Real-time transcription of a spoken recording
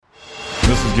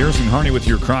This is Garrison Harney with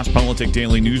your Cross Politic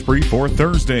Daily News Brief for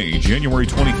Thursday, January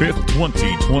 25th,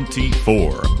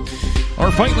 2024.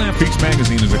 Our Fight Laugh Feast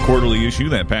magazine is a quarterly issue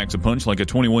that packs a punch like a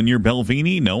 21-year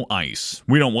Belvini, no ice.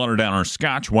 We don't water down our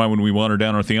scotch. Why would we water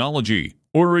down our theology?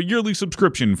 Order a yearly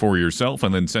subscription for yourself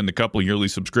and then send a couple yearly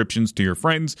subscriptions to your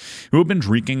friends who have been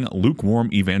drinking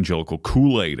lukewarm evangelical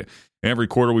Kool-Aid. Every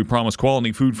quarter we promise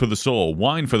quality food for the soul,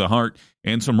 wine for the heart,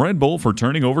 and some Red Bull for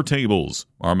turning over tables.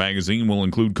 Our magazine will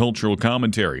include cultural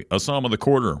commentary, a psalm of the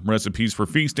quarter, recipes for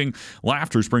feasting,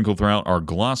 laughter sprinkled throughout our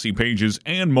glossy pages,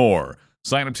 and more.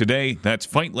 Sign up today. That's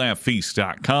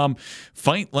FightLaughFeast.com,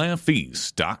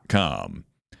 FightLaughFeast.com.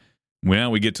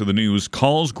 Well, we get to the news.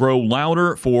 Calls grow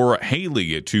louder for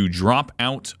Haley to drop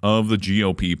out of the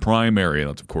GOP primary.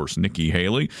 That's, of course, Nikki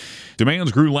Haley.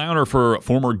 Demands grew louder for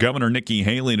former Governor Nikki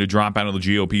Haley to drop out of the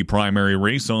GOP primary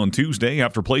race on Tuesday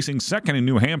after placing second in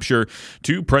New Hampshire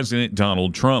to President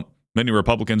Donald Trump. Many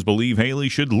Republicans believe Haley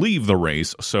should leave the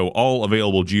race so all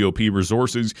available GOP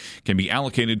resources can be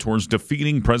allocated towards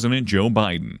defeating President Joe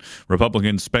Biden.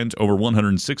 Republicans spent over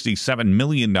 $167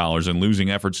 million in losing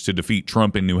efforts to defeat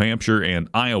Trump in New Hampshire and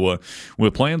Iowa,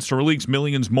 with plans to release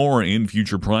millions more in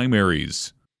future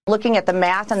primaries. Looking at the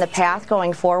math and the path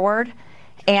going forward,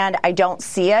 and I don't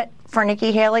see it for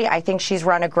Nikki Haley. I think she's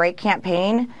run a great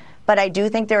campaign, but I do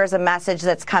think there is a message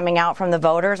that's coming out from the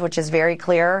voters, which is very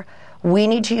clear. We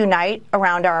need to unite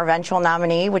around our eventual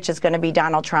nominee, which is going to be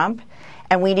Donald Trump,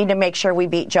 and we need to make sure we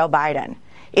beat Joe Biden.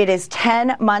 It is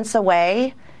 10 months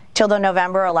away till the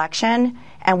November election,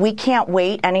 and we can't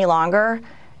wait any longer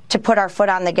to put our foot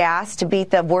on the gas, to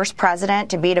beat the worst president,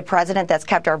 to beat a president that's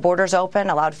kept our borders open,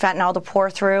 allowed fentanyl to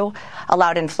pour through,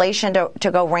 allowed inflation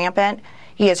to go rampant.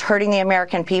 He is hurting the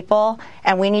American people,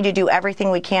 and we need to do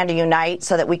everything we can to unite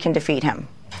so that we can defeat him.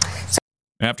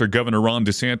 After Governor Ron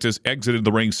DeSantis exited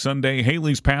the race Sunday,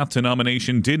 Haley's path to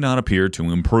nomination did not appear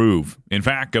to improve. In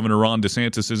fact, Governor Ron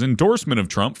DeSantis' endorsement of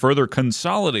Trump further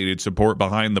consolidated support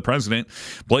behind the president,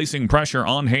 placing pressure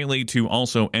on Haley to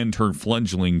also end her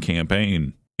fledgling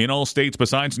campaign. In all states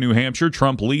besides New Hampshire,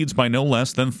 Trump leads by no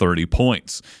less than 30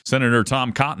 points. Senator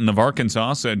Tom Cotton of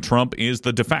Arkansas said Trump is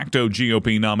the de facto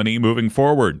GOP nominee moving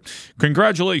forward.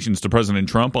 Congratulations to President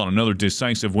Trump on another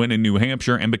decisive win in New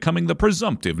Hampshire and becoming the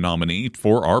presumptive nominee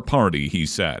for our party, he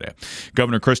said.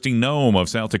 Governor Kristi Noem of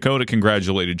South Dakota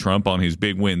congratulated Trump on his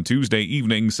big win Tuesday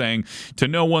evening, saying, "To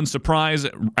no one's surprise,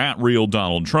 at real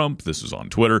Donald Trump," this is on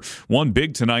Twitter, "won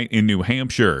big tonight in New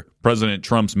Hampshire. President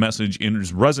Trump's message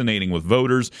is resonating with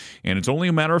voters, and it's only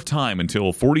a matter of time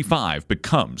until 45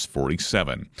 becomes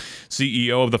 47.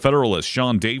 CEO of the Federalist,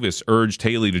 Sean Davis, urged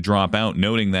Haley to drop out,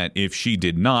 noting that if she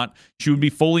did not, she would be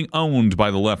fully owned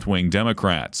by the left-wing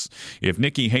Democrats. If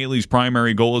Nikki Haley's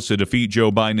primary goal is to defeat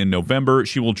Joe Biden in November,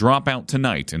 she will drop out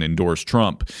tonight and endorse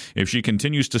Trump. If she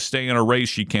continues to stay in a race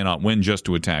she cannot win just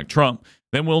to attack Trump,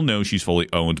 then we'll know she's fully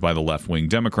owned by the left-wing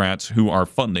Democrats who are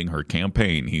funding her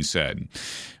campaign," he said.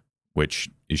 Which,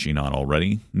 is she not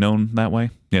already known that way?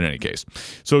 In any case,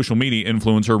 social media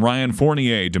influencer Ryan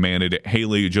Fournier demanded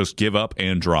Haley just give up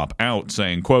and drop out,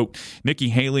 saying, quote, "Nikki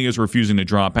Haley is refusing to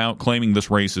drop out, claiming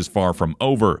this race is far from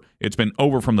over. It's been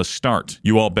over from the start.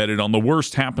 You all betted on the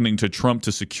worst happening to Trump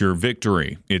to secure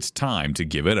victory. It's time to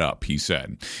give it up," he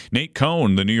said. Nate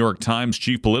Cohn, the New York Times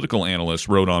chief political analyst,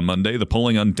 wrote on Monday, "The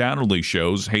polling undoubtedly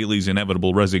shows Haley's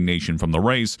inevitable resignation from the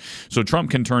race, so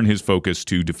Trump can turn his focus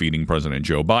to defeating President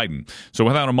Joe Biden. So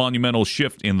without a monumental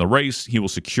shift in the race, he will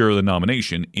secure the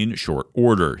nomination in short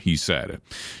order," he said.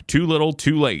 Too little,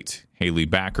 too late. Haley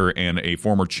backer and a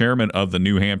former chairman of the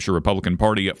New Hampshire Republican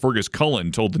Party, Fergus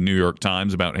Cullen, told the New York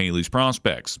Times about Haley's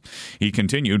prospects. He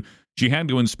continued, "She had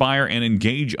to inspire and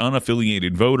engage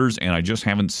unaffiliated voters, and I just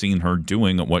haven't seen her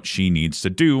doing what she needs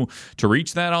to do to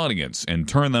reach that audience and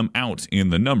turn them out in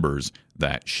the numbers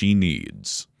that she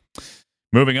needs."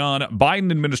 Moving on, Biden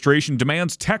administration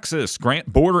demands Texas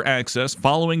grant border access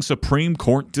following Supreme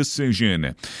Court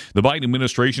decision. The Biden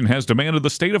administration has demanded the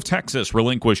state of Texas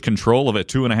relinquish control of a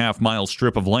 2.5-mile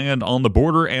strip of land on the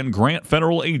border and grant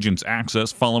federal agents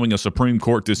access following a Supreme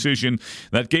Court decision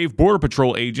that gave Border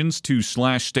Patrol agents to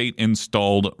slash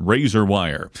state-installed razor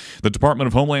wire. The Department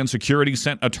of Homeland Security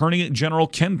sent Attorney General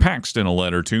Ken Paxton a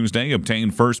letter Tuesday,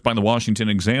 obtained first by the Washington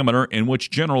Examiner, in which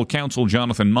General Counsel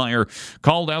Jonathan Meyer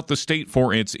called out the state for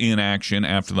its inaction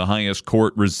after the highest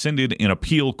court rescinded an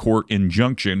appeal court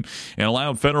injunction and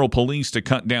allowed federal police to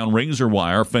cut down razor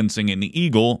wire fencing in the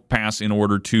Eagle Pass in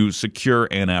order to secure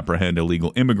and apprehend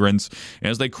illegal immigrants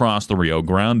as they cross the Rio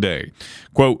Grande.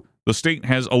 Quote, The state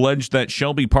has alleged that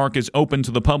Shelby Park is open to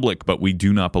the public, but we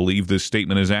do not believe this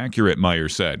statement is accurate, Meyer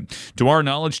said. To our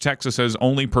knowledge, Texas has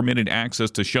only permitted access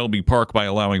to Shelby Park by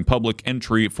allowing public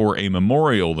entry for a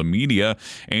memorial, the media,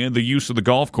 and the use of the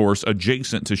golf course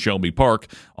adjacent to Shelby Park,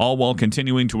 all while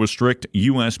continuing to restrict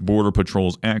U.S. Border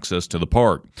Patrol's access to the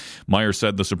park. Meyer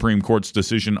said the Supreme Court's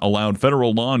decision allowed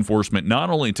federal law enforcement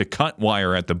not only to cut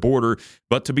wire at the border,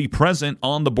 but to be present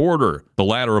on the border, the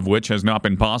latter of which has not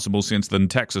been possible since the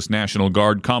Texas National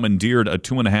Guard commandeered a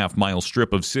 2.5-mile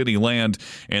strip of city land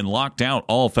and locked out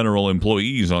all federal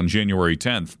employees on January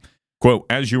 10th. Quote,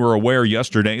 as you were aware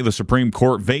yesterday, the Supreme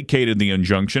Court vacated the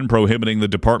injunction prohibiting the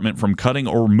department from cutting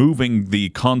or moving the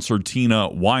concertina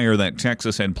wire that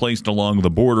Texas had placed along the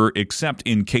border except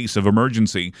in case of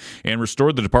emergency, and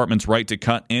restored the department's right to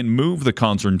cut and move the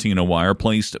concertina wire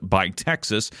placed by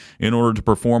Texas in order to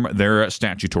perform their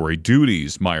statutory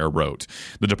duties, Meyer wrote.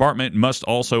 The department must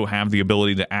also have the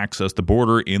ability to access the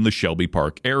border in the Shelby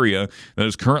Park area that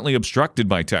is currently obstructed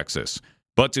by Texas.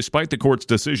 But despite the court's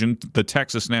decision, the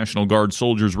Texas National Guard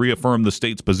soldiers reaffirmed the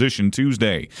state's position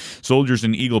Tuesday. Soldiers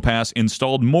in Eagle Pass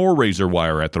installed more razor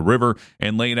wire at the river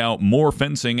and laid out more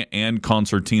fencing and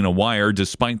concertina wire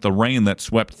despite the rain that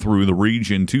swept through the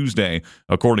region Tuesday,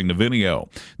 according to video.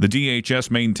 The DHS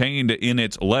maintained in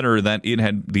its letter that it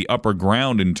had the upper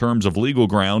ground in terms of legal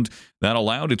ground that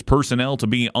allowed its personnel to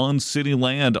be on city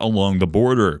land along the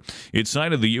border. It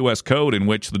cited the U.S. Code in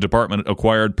which the department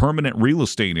acquired permanent real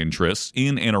estate interests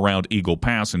in and around Eagle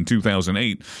Pass in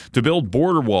 2008 to build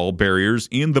border wall barriers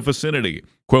in the vicinity.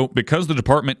 Quote, because the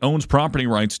department owns property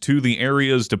rights to the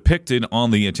areas depicted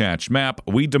on the attached map,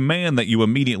 we demand that you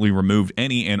immediately remove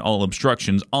any and all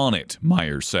obstructions on it,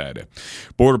 Meyer said.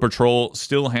 Border Patrol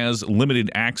still has limited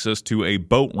access to a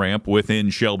boat ramp within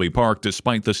Shelby Park,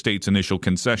 despite the state's initial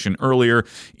concession earlier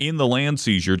in the land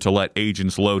seizure to let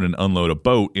agents load and unload a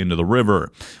boat into the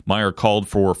river. Meyer called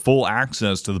for full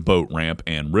access to the boat ramp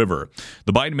and river.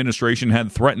 The Biden administration had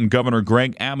threatened Governor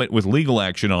Greg Abbott with legal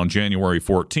action on January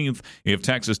 14th if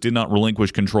Texas did not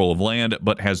relinquish control of land,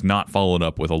 but has not followed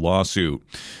up with a lawsuit.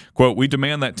 Quote, we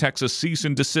demand that Texas cease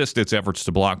and desist its efforts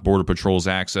to block Border Patrol's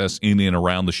access in and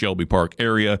around the Shelby Park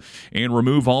area and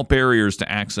remove all barriers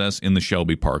to access in the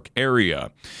Shelby Park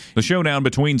area. The showdown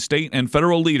between state and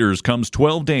federal leaders comes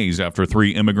 12 days after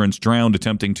 3 immigrants drowned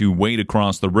attempting to wade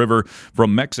across the river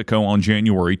from Mexico on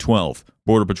January 12th.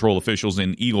 Border Patrol officials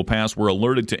in Eagle Pass were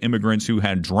alerted to immigrants who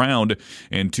had drowned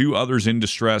and 2 others in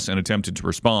distress and attempted to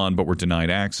respond but were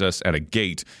denied access at a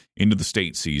gate into the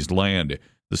state-seized land.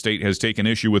 The state has taken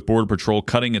issue with Border Patrol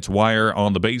cutting its wire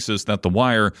on the basis that the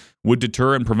wire would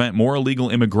deter and prevent more illegal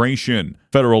immigration.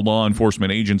 Federal law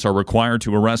enforcement agents are required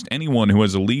to arrest anyone who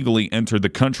has illegally entered the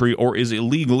country or is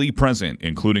illegally present,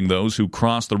 including those who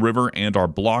cross the river and are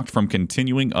blocked from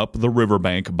continuing up the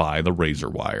riverbank by the razor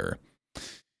wire.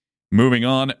 Moving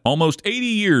on, almost 80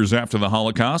 years after the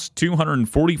Holocaust,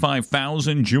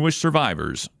 245,000 Jewish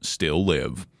survivors still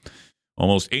live.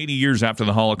 Almost 80 years after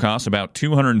the Holocaust, about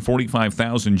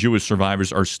 245,000 Jewish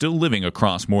survivors are still living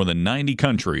across more than 90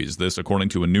 countries, this according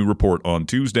to a new report on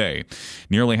Tuesday.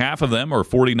 Nearly half of them, or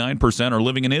 49%, are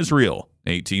living in Israel.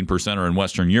 18% are in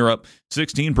Western Europe,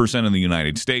 16% in the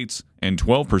United States, and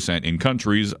 12% in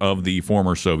countries of the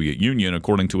former Soviet Union,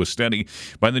 according to a study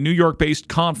by the New York-based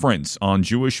Conference on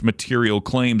Jewish Material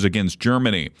Claims Against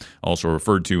Germany, also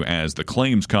referred to as the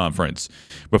Claims Conference.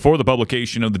 Before the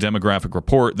publication of the demographic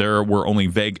report, there were only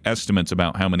vague estimates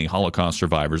about how many Holocaust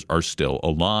survivors are still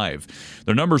alive.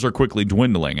 Their numbers are quickly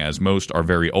dwindling, as most are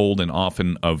very old and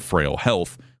often of frail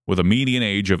health, with a median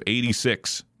age of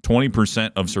 86.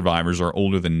 20% of survivors are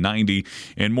older than 90,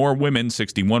 and more women,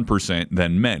 61%,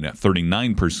 than men,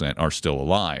 39%, are still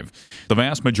alive. The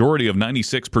vast majority of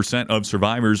 96% of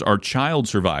survivors are child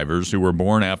survivors who were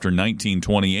born after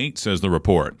 1928, says the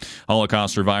report.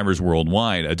 Holocaust Survivors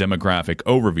Worldwide, a demographic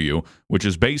overview, which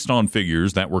is based on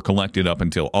figures that were collected up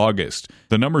until August.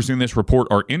 The numbers in this report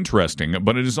are interesting,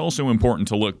 but it is also important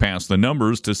to look past the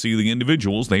numbers to see the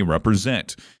individuals they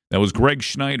represent. That was Greg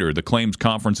Schneider, the Claims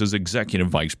Conference's executive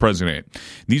vice president.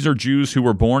 These are Jews who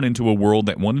were born into a world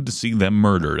that wanted to see them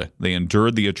murdered. They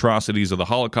endured the atrocities of the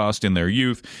Holocaust in their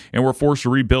youth and were forced to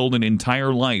rebuild an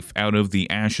entire life out of the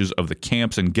ashes of the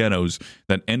camps and ghettos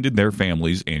that ended their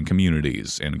families and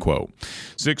communities, end quote.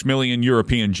 6 million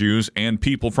European Jews and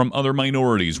people from other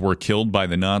minorities were killed by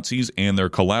the Nazis and their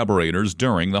collaborators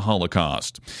during the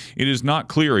Holocaust. It is not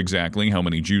clear exactly how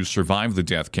many Jews survived the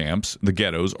death camps, the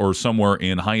ghettos, or somewhere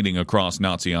in hiding across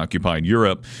Nazi-occupied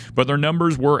Europe, but their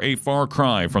numbers were a far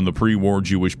cry from the pre-war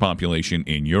Jewish population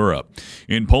in Europe.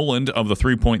 In Poland, of the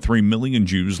 3.3 million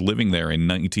Jews living there in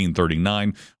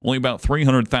 1939, only about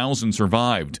 300,000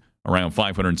 survived. Around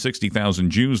 560,000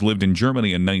 Jews lived in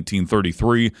Germany in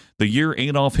 1933, the year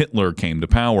Adolf Hitler came to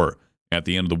power. At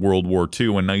the end of the World War II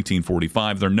in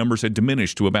 1945, their numbers had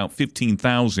diminished to about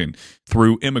 15,000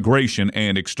 through immigration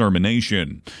and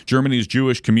extermination. Germany's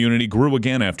Jewish community grew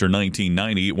again after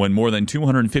 1990, when more than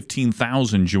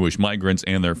 215,000 Jewish migrants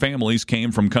and their families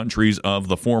came from countries of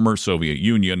the former Soviet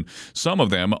Union, some of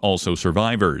them also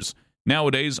survivors.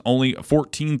 Nowadays, only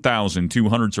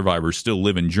 14,200 survivors still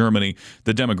live in Germany,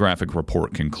 the demographic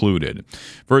report concluded.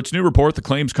 For its new report, the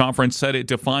Claims Conference said it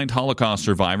defined Holocaust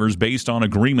survivors based on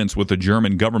agreements with the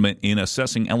German government in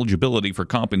assessing eligibility for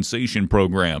compensation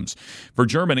programs. For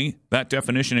Germany, that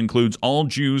definition includes all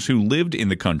Jews who lived in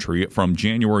the country from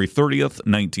January 30th,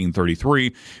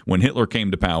 1933, when Hitler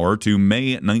came to power, to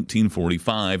May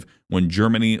 1945, when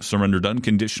Germany surrendered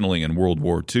unconditionally in World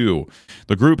War II.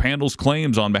 The group handles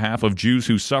claims on behalf of Jews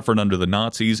who suffered under the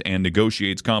Nazis and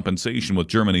negotiates compensation with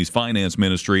Germany's finance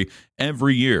ministry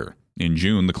every year. In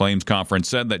June, the Claims Conference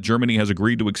said that Germany has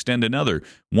agreed to extend another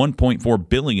 $1.4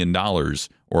 billion,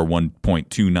 or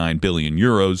 1.29 billion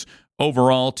euros,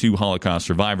 overall to Holocaust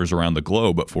survivors around the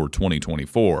globe for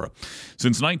 2024.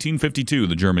 Since 1952,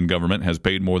 the German government has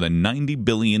paid more than $90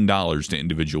 billion to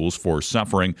individuals for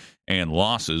suffering and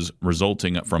losses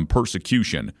resulting from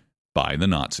persecution by the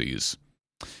Nazis.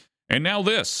 And now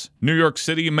this. New York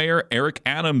City Mayor Eric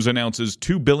Adams announces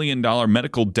 $2 billion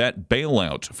medical debt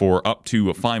bailout for up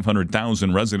to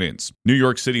 500,000 residents. New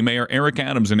York City Mayor Eric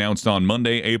Adams announced on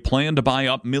Monday a plan to buy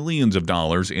up millions of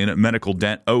dollars in medical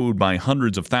debt owed by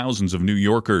hundreds of thousands of New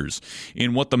Yorkers.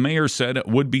 In what the mayor said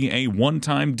would be a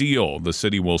one-time deal, the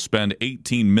city will spend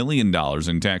 $18 million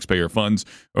in taxpayer funds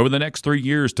over the next 3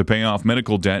 years to pay off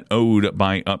medical debt owed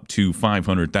by up to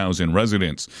 500,000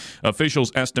 residents.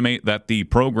 Officials estimate that the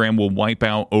program will wipe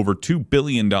out over $2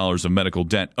 billion of medical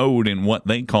debt owed in what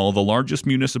they call the largest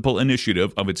municipal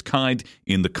initiative of its kind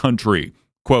in the country.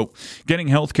 Quote, getting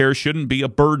health care shouldn't be a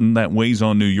burden that weighs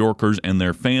on New Yorkers and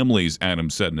their families,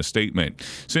 Adams said in a statement.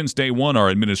 Since day one, our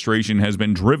administration has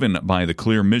been driven by the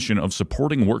clear mission of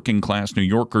supporting working-class New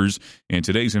Yorkers, and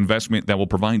today's investment that will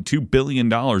provide $2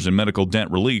 billion in medical debt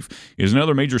relief is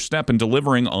another major step in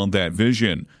delivering on that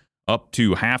vision. Up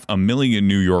to 500,000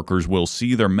 New Yorkers will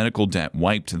see their medical debt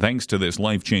wiped thanks to this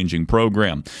life-changing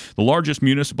program, the largest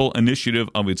municipal initiative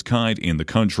of its kind in the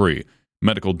country.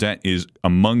 Medical debt is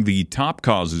among the top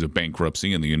causes of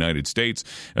bankruptcy in the United States,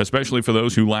 especially for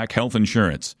those who lack health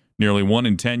insurance. Nearly 1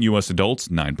 in 10 U.S. adults,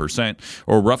 9%,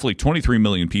 or roughly 23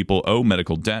 million people owe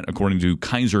medical debt, according to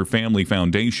Kaiser Family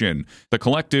Foundation. The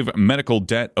collective medical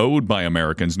debt owed by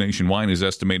Americans nationwide is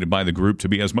estimated by the group to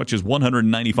be as much as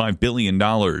 $195 billion.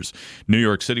 New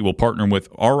York City will partner with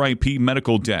RIP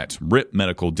Medical Debt, RIP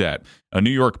Medical Debt, a New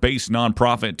York-based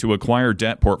nonprofit to acquire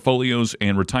debt portfolios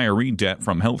and retiree debt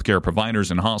from healthcare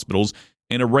providers and hospitals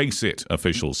and erase it,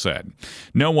 officials said.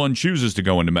 No one chooses to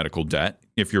go into medical debt.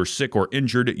 If you're sick or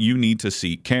injured, you need to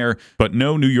seek care, but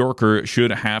no New Yorker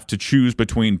should have to choose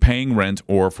between paying rent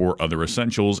or for other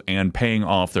essentials and paying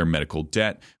off their medical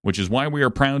debt, which is why we are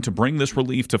proud to bring this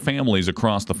relief to families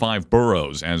across the 5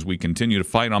 boroughs as we continue to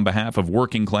fight on behalf of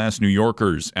working-class New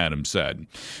Yorkers, Adams said.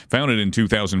 Founded in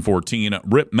 2014,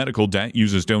 RIP Medical Debt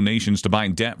uses donations to buy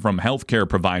debt from healthcare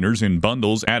providers in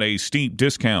bundles at a steep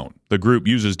discount. The group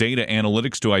uses data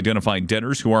analytics to identify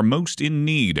debtors who are most in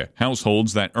need,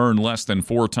 households that earn less than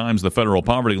 4 times the federal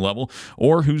poverty level,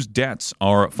 or whose debts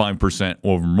are 5%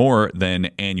 or more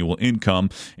than annual income,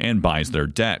 and buys their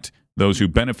debt. Those who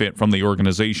benefit from the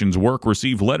organization's work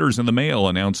receive letters in the mail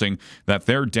announcing that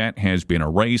their debt has been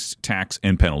erased, tax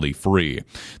and penalty free.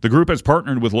 The group has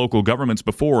partnered with local governments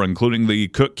before, including the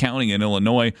Cook County in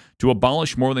Illinois, to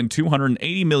abolish more than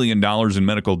 $280 million in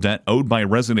medical debt owed by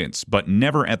residents, but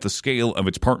never at the scale of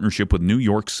its partnership with New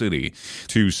York City.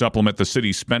 To supplement the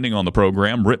city's spending on the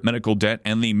program, RIP Medical Debt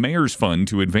and the Mayor's Fund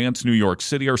to Advance New York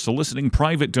City are soliciting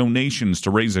private donations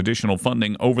to raise additional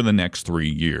funding over the next 3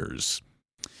 years.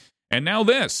 And now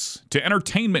this, to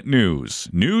entertainment news.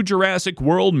 New Jurassic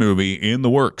World movie in the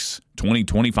works.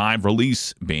 2025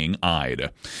 release being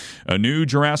eyed. A new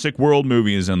Jurassic World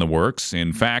movie is in the works.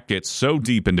 In fact, it's so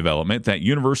deep in development that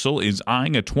Universal is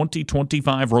eyeing a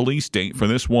 2025 release date for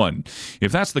this one.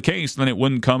 If that's the case, then it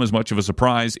wouldn't come as much of a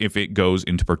surprise if it goes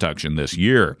into production this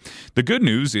year. The good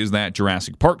news is that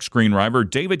Jurassic Park screenwriter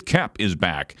David Koepp is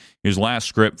back. His last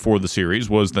script for the series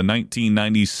was the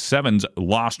 1997's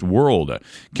Lost World.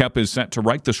 Koepp is set to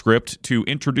write the script to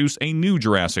introduce a new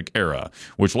Jurassic era,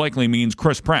 which likely means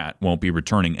Chris Pratt won't be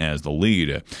returning as the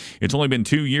lead. It's only been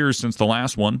 2 years since the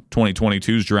last one,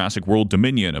 2022's Jurassic World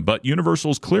Dominion, but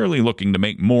Universal's clearly looking to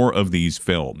make more of these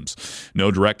films.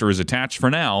 No director is attached for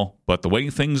now, but the way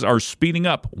things are speeding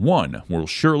up, one will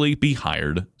surely be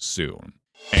hired soon.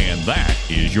 And that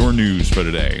is your news for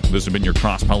today. This has been your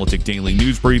Cross Politic Daily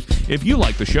News Brief. If you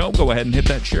like the show, go ahead and hit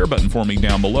that share button for me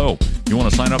down below. If you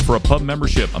want to sign up for a pub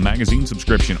membership, a magazine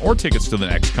subscription, or tickets to the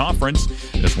next conference,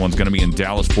 this one's going to be in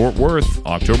Dallas-Fort Worth,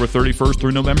 October 31st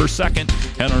through November 2nd.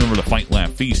 Head on over to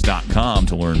fightlaughfeast.com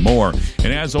to learn more.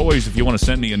 And as always, if you want to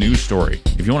send me a news story,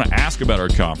 if you want to ask about our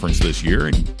conference this year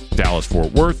in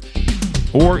Dallas-Fort Worth,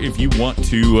 or if you want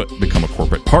to become a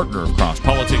corporate partner of Cross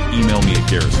Politic, email me at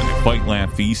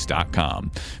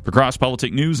garrison@fightlaughfeast.com. For Cross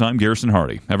Politic News, I'm Garrison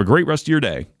Hardy. Have a great rest of your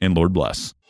day, and Lord bless.